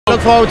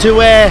Look forward to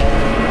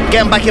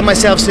getting back in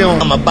myself soon.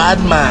 I'm a bad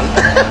man.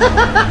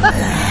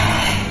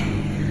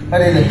 What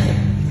is it?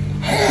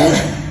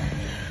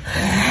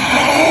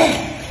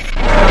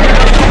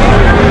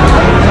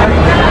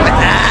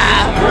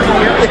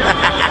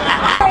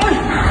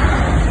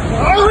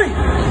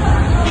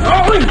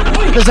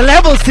 There's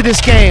levels to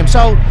this game,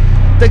 so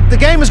the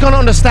game is going to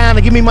understand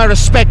and give me my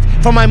respect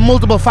for my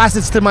multiple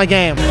facets to my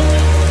game. Daddy,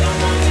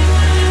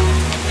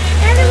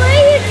 what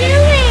are you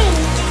doing?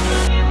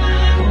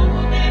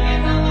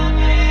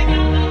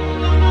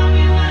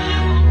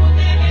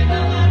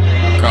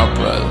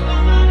 Couple.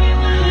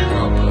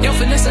 Yo,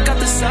 Vanessa got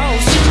the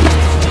sauce.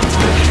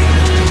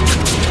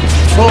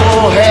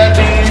 Oh,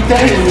 happy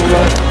day.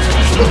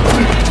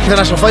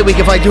 International Fight Week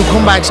if I do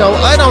come back, so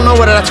I don't know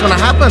whether that's going to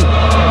happen,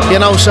 you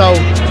know, so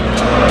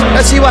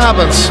let's see what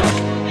happens.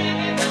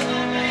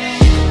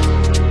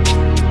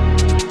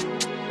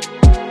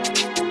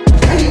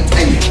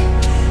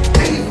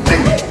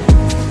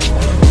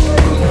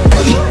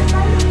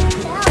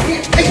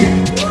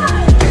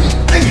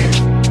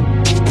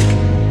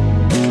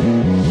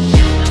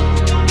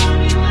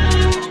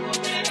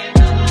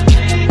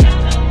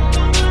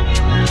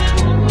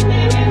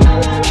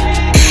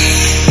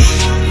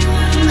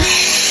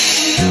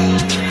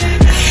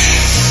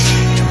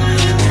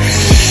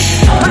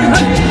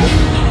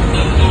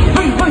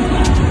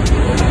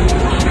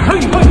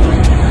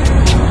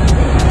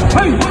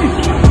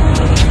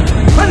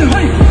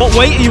 What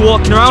weight are you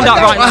walking around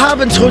at right now? I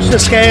haven't touched the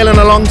scale in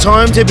a long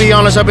time, to be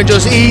honest. I've been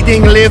just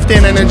eating,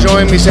 lifting and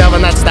enjoying myself,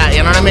 and that's that,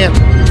 you know what I mean?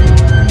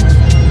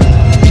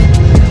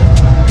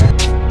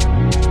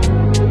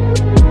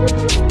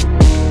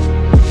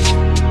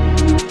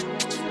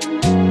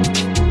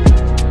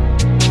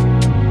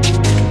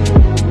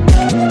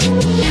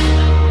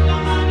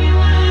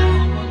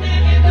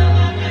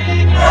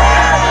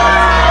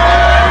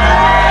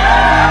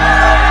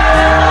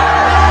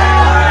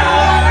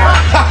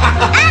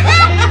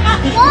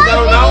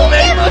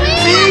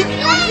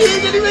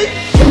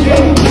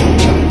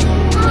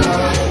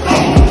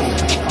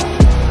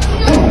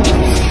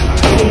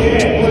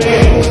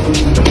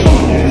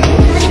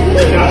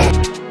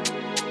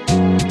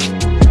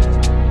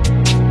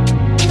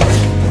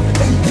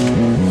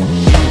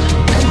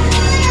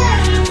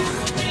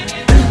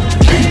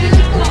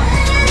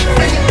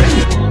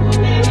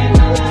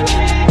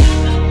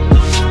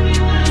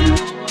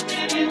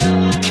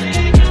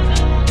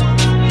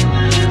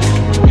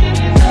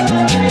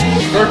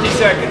 30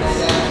 seconds.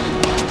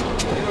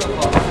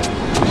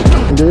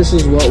 This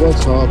is what we're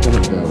talking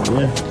about,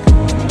 yeah?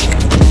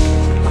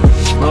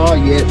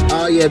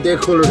 Oh yeah, they're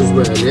coloured as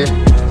well, yeah?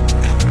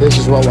 This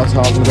is what we're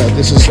talking about.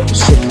 This is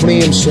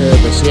supreme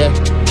service, yeah?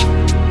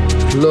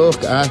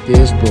 Look at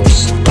this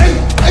bus.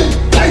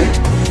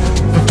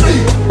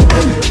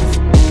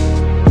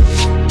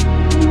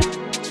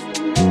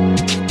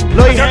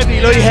 Light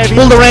heavy.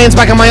 Pull the reins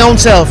back on my own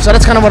self, so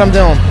that's kind of what I'm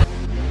doing.